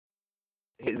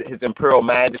his Imperial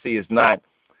Majesty is not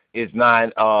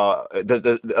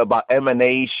about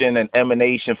emanation and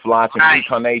emanation philosophy,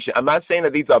 incarnation. I'm not saying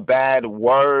that these are bad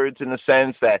words in the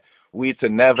sense that we to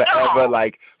never ever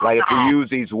like if we use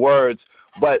these words,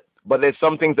 but there's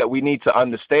some things that we need to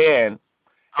understand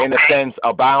in a sense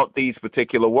about these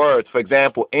particular words. For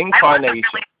example, incarnation. I wasn't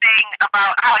really saying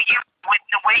about how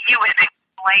the way you had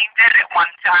explained it at one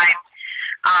time.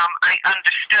 I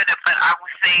understood it, but I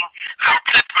was saying how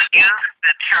people use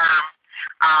the term,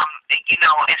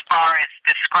 as far as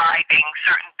describing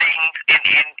certain things in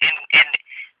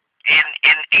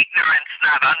ignorance,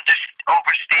 not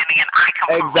overstanding, and I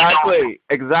completely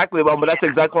exactly. Well, but that's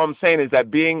exactly what I'm saying is that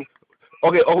we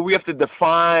have to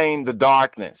define the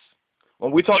darkness.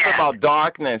 When we talk about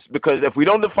darkness, because if we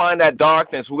don't define that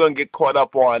darkness, we're going to get caught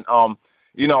up on,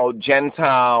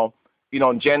 Gentile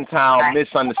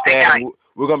misunderstanding.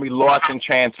 We're going to be lost in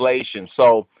translation.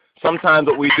 So sometimes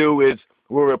what we do is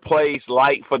we'll replace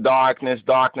light for darkness,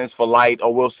 darkness for light,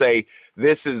 or we'll say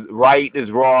this is right is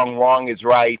wrong, wrong is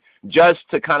right, just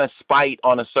to kind of spite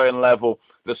on a certain level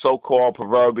the so-called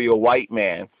proverbial white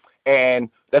man. And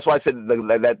that's why I said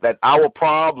that our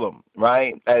problem,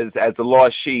 right, as the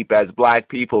lost sheep, as black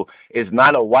people, is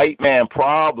not a white man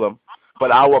problem,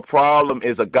 but our problem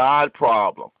is a God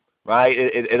problem, right?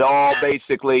 It all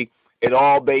basically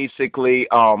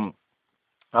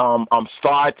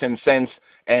starts in sense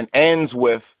and ends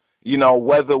with,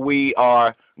 whether we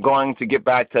are going to get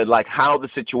back to like how the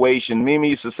situation. Mimi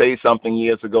used to say something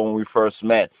years ago when we first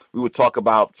met. We would talk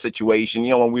about situation,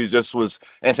 when we just was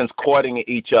in a sense courting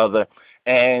each other.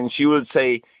 And she would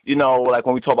say, like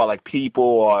when we talk about like people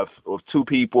or if two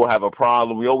people have a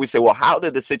problem, we always say, well, how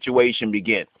did the situation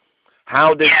begin?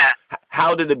 How did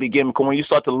it begin? Because when you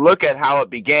start to look at how it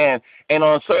began, and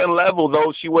on a certain level,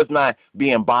 though she was not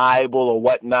being Bible or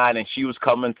whatnot, and she was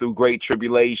coming through great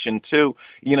tribulation too,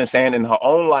 in her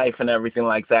own life and everything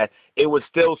like that, it was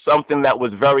still something that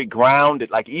was very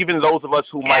grounded. Like even those of us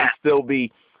who might still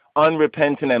be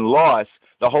unrepentant and lost,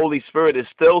 the Holy Spirit is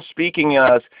still speaking in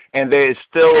us, and there is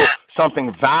still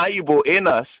something valuable in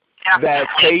us that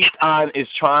Satan is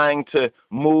trying to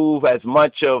move as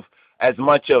much of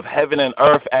heaven and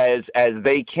earth as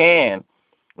they can,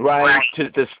 right?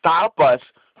 To stop us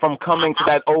from coming to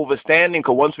that overstanding,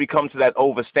 because once we come to that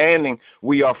overstanding,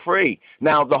 we are free.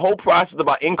 Now, the whole process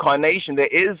about incarnation,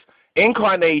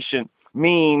 incarnation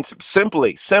means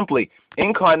simply,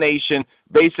 incarnation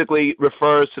basically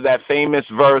refers to that famous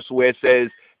verse where it says,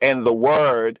 and the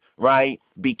Word, right,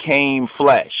 became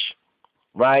flesh,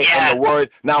 right? And the Word,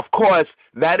 now, of course,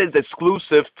 that is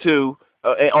exclusive to,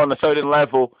 on a certain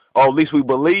level, or at least we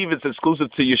believe it's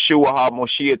exclusive to Yeshua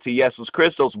HaMoshiach, to Jesus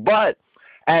Christos. But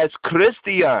as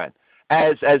Christian,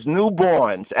 as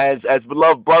newborns, as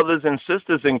beloved brothers and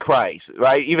sisters in Christ,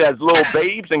 right, even as little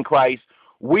babes in Christ,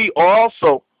 we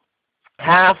also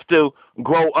have to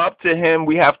grow up to Him.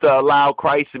 We have to allow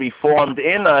Christ to be formed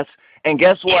in us. And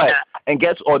guess what?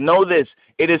 Know this,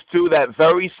 it is through that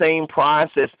very same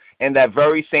process and that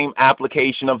very same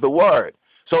application of the Word.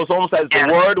 So it's almost as the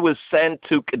Word was sent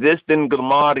to this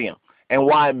Gomarium, and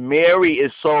why Mary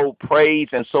is so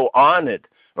praised and so honored,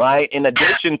 right, in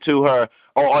addition to her,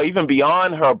 or even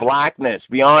beyond her blackness,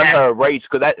 beyond her race,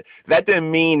 because that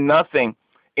didn't mean nothing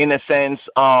in a sense,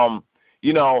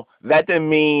 that didn't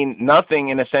mean nothing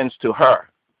in a sense to her.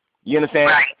 You understand?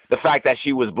 Right. The fact that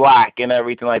she was black and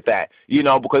everything like that,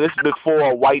 because this is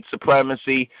before white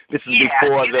supremacy. This is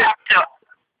before you have to,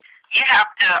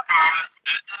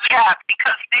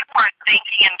 because they weren't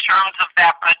thinking in terms of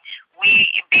that, but we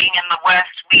being in the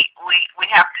West, we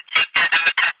have to take that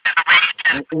into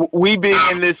consideration. We being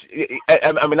in this,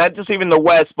 I mean, not just even the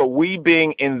West, but we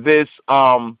being in this,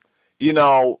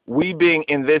 we being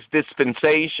in this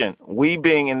dispensation,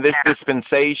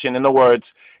 in other words,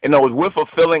 we're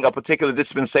fulfilling a particular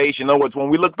dispensation. In other words, when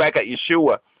we look back at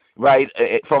Yeshua, right,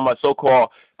 from a so-called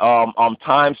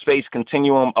time-space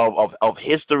continuum of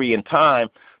history and time,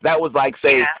 that was like,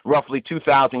 say, roughly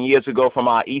 2,000 years ago from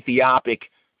our Ethiopic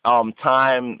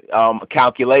time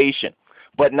calculation.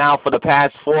 But now for the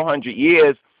past 400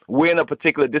 years, we're in a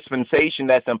particular dispensation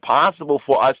that's impossible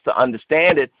for us to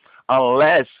understand it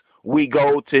unless we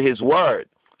go to His Word.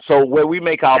 So where we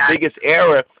make our biggest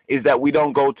error is that we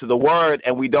don't go to the Word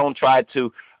and we don't try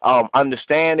to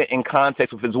understand it in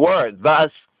context with His Word. Thus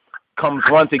comes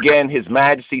once again His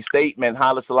Majesty's statement,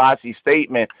 Haile Selassie's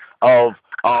statement of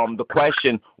the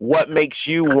question, what makes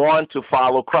you want to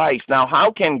follow Christ? Now,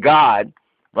 how can God,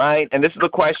 right, and this is the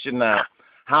question now,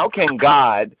 how can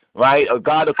God, right,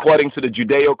 God according to the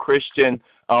Judeo-Christian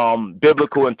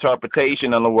biblical interpretation,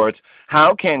 in other words,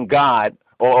 how can God,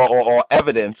 or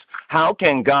evidence, how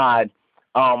can God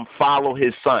follow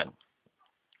his son?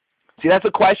 See, that's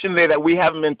a question there that we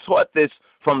haven't been taught this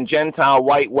from Gentile,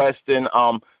 white, Western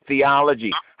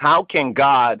theology. How can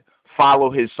God follow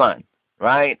his son,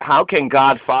 right? How can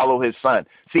God follow his son?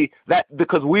 See, that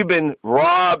because we've been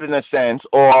robbed in a sense,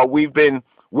 or we're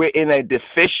in a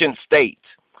deficient state.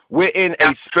 We're in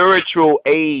a spiritual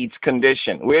AIDS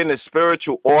condition. We're in a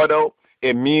spiritual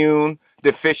autoimmune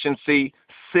deficiency,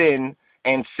 sin,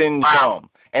 and syndrome.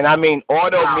 And I mean,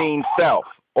 auto means self.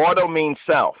 Auto means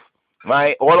self.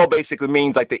 Right? Auto basically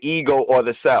means like the ego or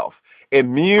the self.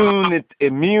 Immune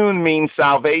means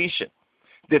salvation.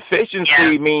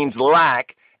 Deficiency means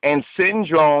lack, and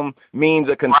syndrome means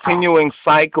a continuing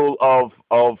cycle of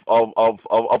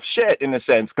shit, in a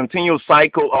sense. Continual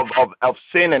cycle of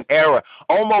sin and error.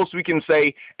 Almost we can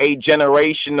say a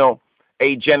generational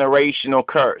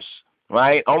curse.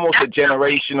 Right? Almost a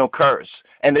generational curse.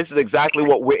 And this is exactly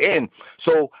what we're in.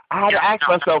 So I had to ask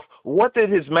myself, what did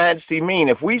His Majesty mean?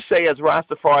 If we say as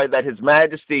Rastafari that His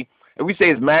Majesty, if we say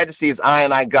His Majesty is I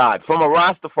and I God, from a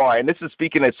Rastafari, and this is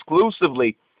speaking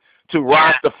exclusively to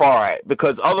Rastafari,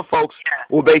 because other folks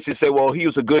will basically say, well, he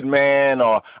was a good man,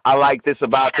 or I like this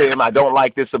about him, I don't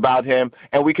like this about him,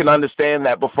 and we can understand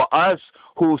that. But for us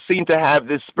who seem to have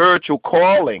this spiritual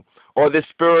calling or this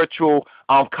spiritual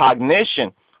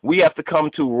cognition, we have to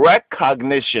come to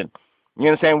recognition. You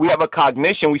understand? We have a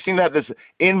cognition. We seem to have this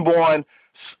inborn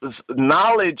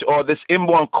knowledge or this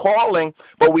inborn calling,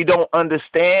 but we don't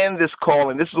understand this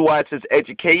calling. This is why it says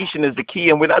education is the key.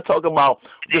 And we're not talking about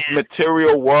just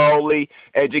material, worldly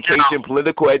education,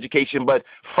 political education, but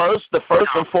the first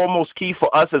and foremost key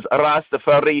for us as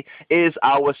Rastafari is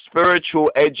our spiritual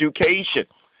education.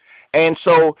 And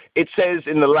so it says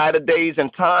in the latter days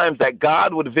and times that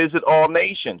God would visit all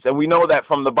nations. And we know that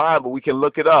from the Bible. We can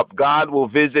look it up. God will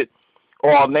visit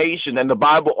all nations. And the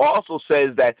Bible also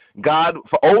says that God,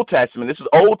 for Old Testament, this is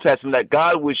Old Testament, that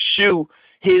God would shew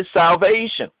his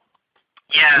salvation.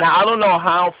 Yeah. Now, I don't know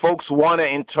how folks want to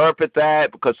interpret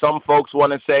that, because some folks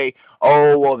want to say,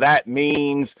 oh, well, that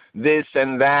means this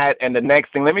and that and the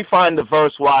next thing. Let me find the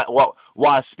verse why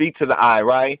I speak to the eye,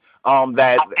 right?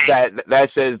 That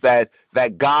says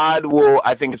that God will,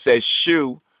 I think it says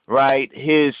shew, right,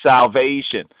 his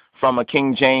salvation. From a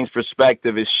King James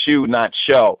perspective, is shew, not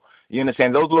show. You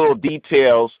understand? Those little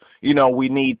details, we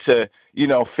need to,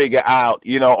 figure out,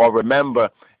 or remember.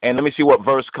 And let me see what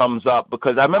verse comes up,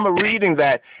 because I remember reading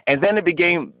that, and then it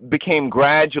became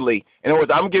gradually. In other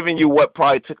words, I'm giving you what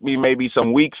probably took me maybe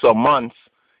some weeks or months.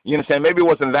 You understand? Maybe it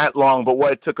wasn't that long, but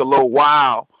what it took a little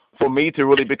while for me to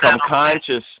really become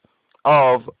conscious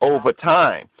of over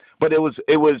time. But it was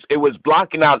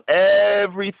blocking out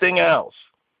everything else.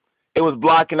 It was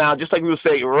blocking out, just like we would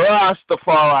say,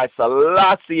 Rastafari,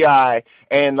 Selassie,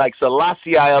 and like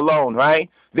Selassie alone, right?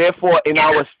 Therefore, in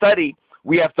our study,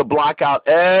 we have to block out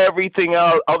everything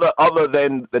else other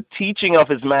than the teaching of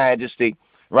His Majesty,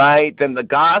 right? Then the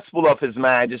gospel of His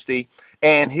Majesty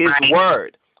and His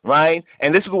word, right?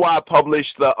 And this is why I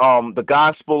published the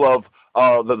gospel of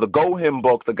the Gohim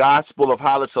book, the gospel of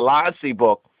Haile Selassie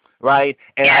book, right?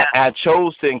 And I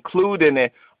chose to include in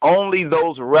it only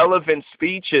those relevant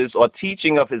speeches or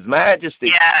teaching of His Majesty.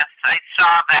 Yes, I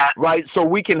saw that. Right, so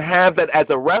we can have that as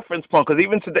a reference point, because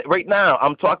even today, right now,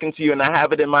 I'm talking to you and I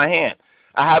have it in my hand.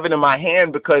 I have it in my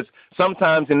hand because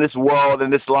sometimes in this world, in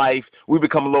this life, we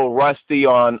become a little rusty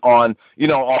on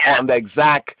the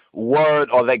exact word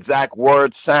or the exact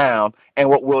word sound. And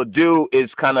what we'll do is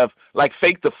kind of like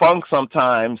fake the funk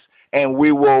sometimes, and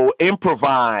we will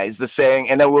improvise the saying,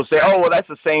 and then we'll say, oh, well, that's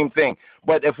the same thing.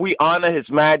 But if we honor His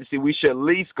Majesty, we should at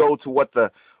least go to what the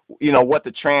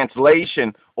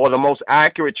translation or the most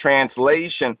accurate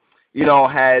translation,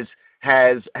 has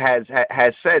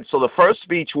said. So the first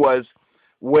speech was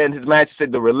when His Majesty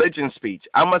said the religion speech.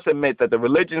 I must admit that the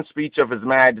religion speech of His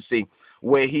Majesty,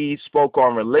 where he spoke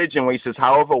on religion, where he says,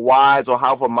 however wise or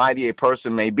however mighty a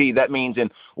person may be, that means in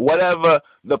whatever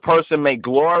the person may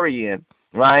glory in,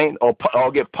 right,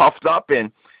 or get puffed up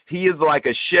in, he is like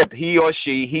a ship, he or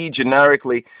she, he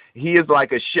generically, he is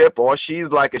like a ship or she is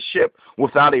like a ship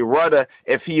without a rudder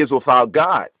if he is without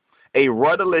God. A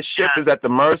rudderless ship is at the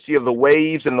mercy of the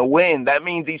waves and the wind. That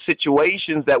means these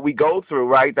situations that we go through,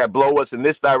 right, that blow us in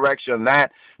this direction and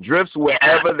that, drifts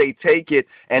wherever they take it,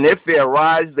 and if there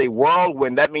arises a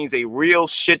whirlwind, that means a real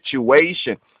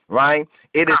situation, right?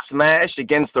 It is smashed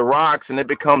against the rocks, and it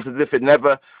becomes as if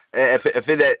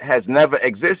it has never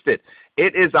existed.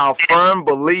 It is our firm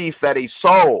belief that a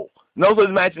soul, notice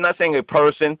imagine not saying a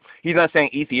person, he's not saying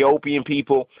Ethiopian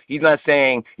people, he's not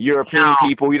saying European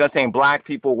people, he's not saying black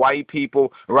people, white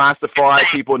people, Rastafari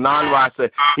people, non-Rasta.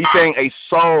 He's saying a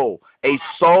soul, a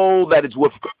soul that is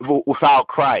without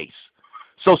Christ.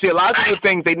 So, see, a lot of people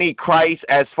think they need Christ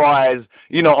as far as,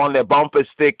 on their bumper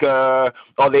sticker,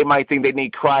 or they might think they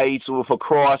need Christ with a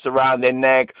cross around their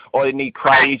neck, or they need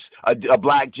Christ, a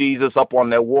black Jesus up on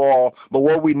their wall. But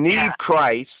what we need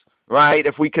Christ, right,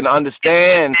 if we can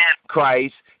understand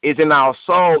Christ, is in our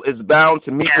soul, is bound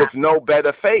to meet with no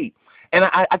better fate. And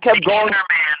I kept going.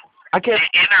 I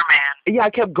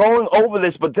kept going over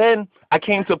this, but then I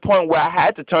came to a point where I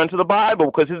had to turn to the Bible,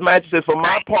 because His Majesty said, for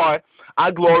my part, I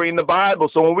glory in the Bible.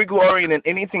 So when we glory in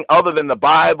anything other than the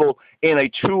Bible in a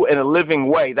true and a living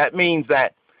way, that means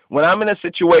that when I'm in a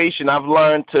situation, I've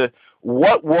learned to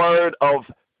what word of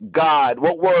God,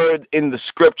 what word in the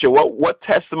Scripture, what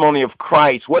testimony of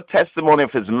Christ, what testimony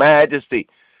of His Majesty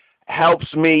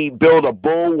helps me build a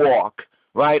bulwark,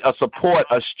 right, a support,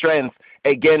 a strength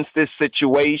against this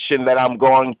situation that I'm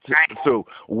going through.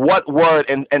 What word?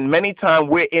 And many times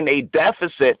we're in a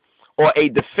deficit or a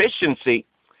deficiency.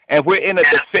 And we're in a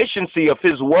deficiency of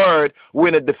His word, we're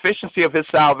in a deficiency of His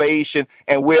salvation,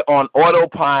 and we're on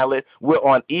autopilot, we're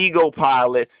on ego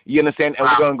pilot, you understand? And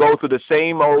we're going to go through the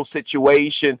same old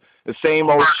situation, the same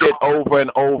old shit over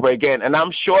and over again. And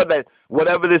I'm sure that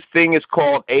whatever this thing is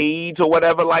called, AIDS or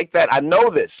whatever like that, I know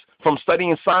this from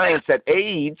studying science, that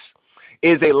AIDS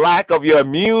is a lack of your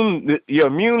immune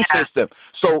system.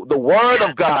 So the word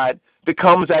of God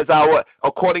becomes as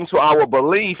according to our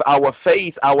belief, our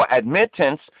faith, our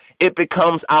admittance, it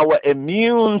becomes our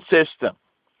immune system.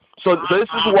 So this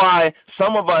is why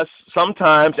some of us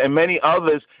sometimes, and many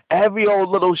others, every old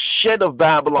little shit of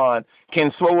Babylon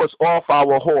can throw us off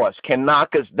our horse, can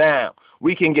knock us down.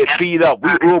 We can get beat up.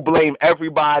 We will blame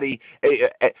everybody,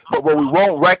 but what we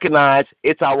won't recognize,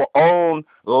 it's our own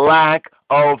lack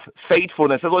of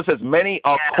faithfulness. That's what it says, many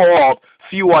are called,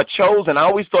 few are chosen. I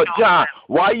always thought, John,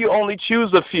 why you only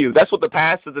choose a few? That's what the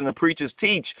pastors and the preachers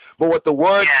teach. But what the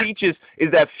word teaches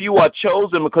is that few are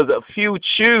chosen because a few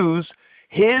choose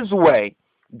His way,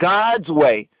 God's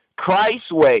way,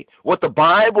 Christ's way, what the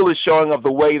Bible is showing of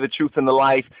the way, the truth, and the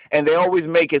life, and they always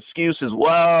make excuses.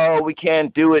 Well, we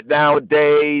can't do it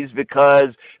nowadays because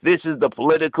this is the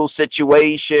political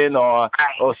situation or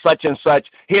such and such.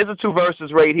 Here's the two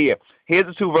verses right here.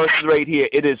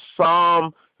 It is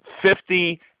Psalm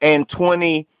 50 and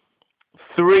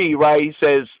 23, right? He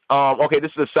says, this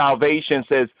is the salvation,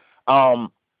 says,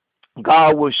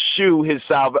 God will shew His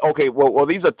salvation. Okay, well,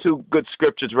 these are two good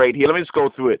scriptures right here. Let me just go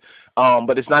through it.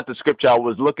 But it's not the scripture I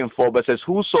was looking for, but it says,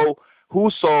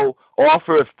 whoso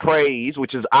offereth praise,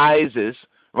 which is Isis,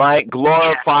 right,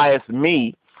 glorifieth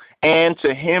me, and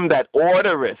to him that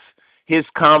ordereth his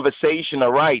conversation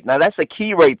aright. Now, that's a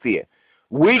key right there.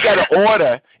 We got to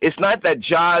order. It's not that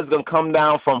Jah is going to come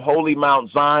down from Holy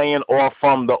Mount Zion or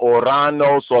from the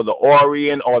Oranos or the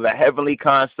Orion or the heavenly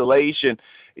constellation.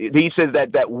 He says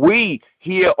that we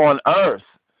here on earth,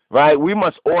 right, we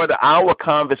must order our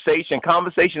conversation.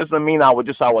 Conversation doesn't mean our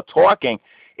talking.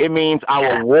 It means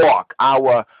our walk,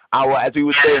 our as we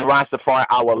would say in Rastafari,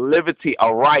 our liberty,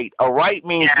 a right. A right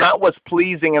means not what's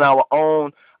pleasing in our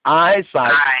own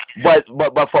eyesight, but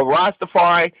for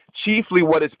Rastafari, chiefly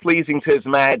what is pleasing to His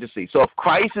Majesty. So if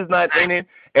Christ is not in it,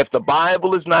 if the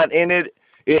Bible is not in it,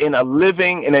 in a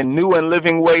new and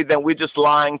living way, then we're just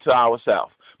lying to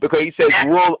ourselves. Because He says,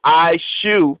 will I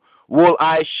shew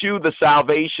the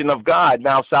salvation of God?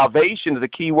 Now, salvation is a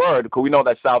key word, because we know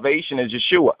that salvation is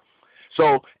Yeshua.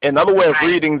 So another way of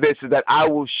reading this is that I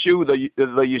will shew the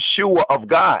Yeshua of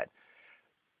God.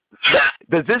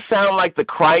 Does this sound like the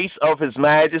Christ of His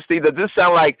Majesty? Does this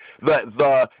sound like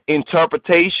the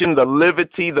interpretation, the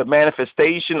liberty, the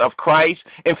manifestation of Christ?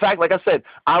 In fact, like I said,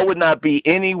 I would not be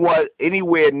anywhere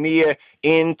near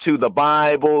into the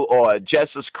Bible or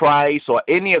Jesus Christ or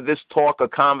any of this talk or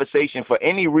conversation for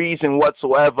any reason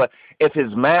whatsoever if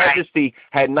His Majesty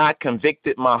had not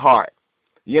convicted my heart.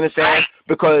 You understand?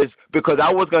 Because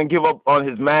I was going to give up on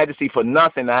His Majesty for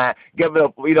nothing. I gave it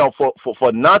up,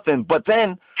 for nothing. But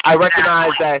then I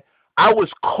recognized that I was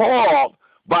called,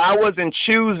 but I wasn't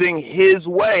choosing His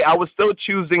way. I was still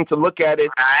choosing to look at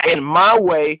it in my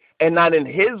way and not in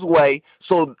His way.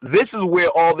 So this is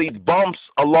where all these bumps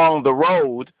along the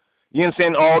road, you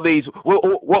understand, all these,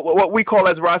 what we call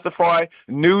as Rastafari,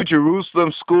 New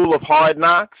Jerusalem School of Hard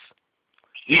Knocks.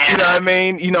 You know what I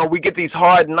mean? We get these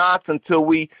hard knocks until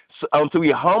we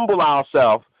humble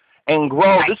ourselves and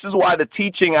grow. This is why the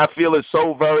teaching, I feel, is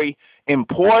so very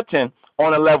important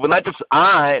on a level, not just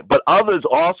I, but others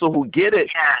also who get it,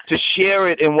 to share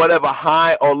it in whatever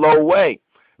high or low way,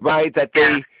 right, that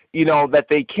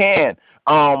they can.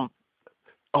 Hold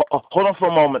on for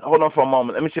a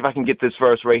moment. Let me see if I can get this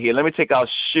verse right here. Let me take out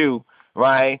shew,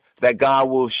 right, that God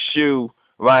will shew,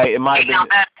 right? It might now have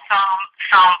been. that's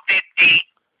Psalm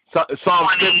 50. Psalm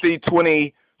 50,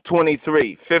 20,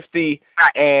 23. 50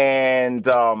 right. and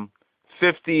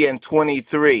 50 and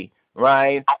 23,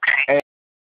 right?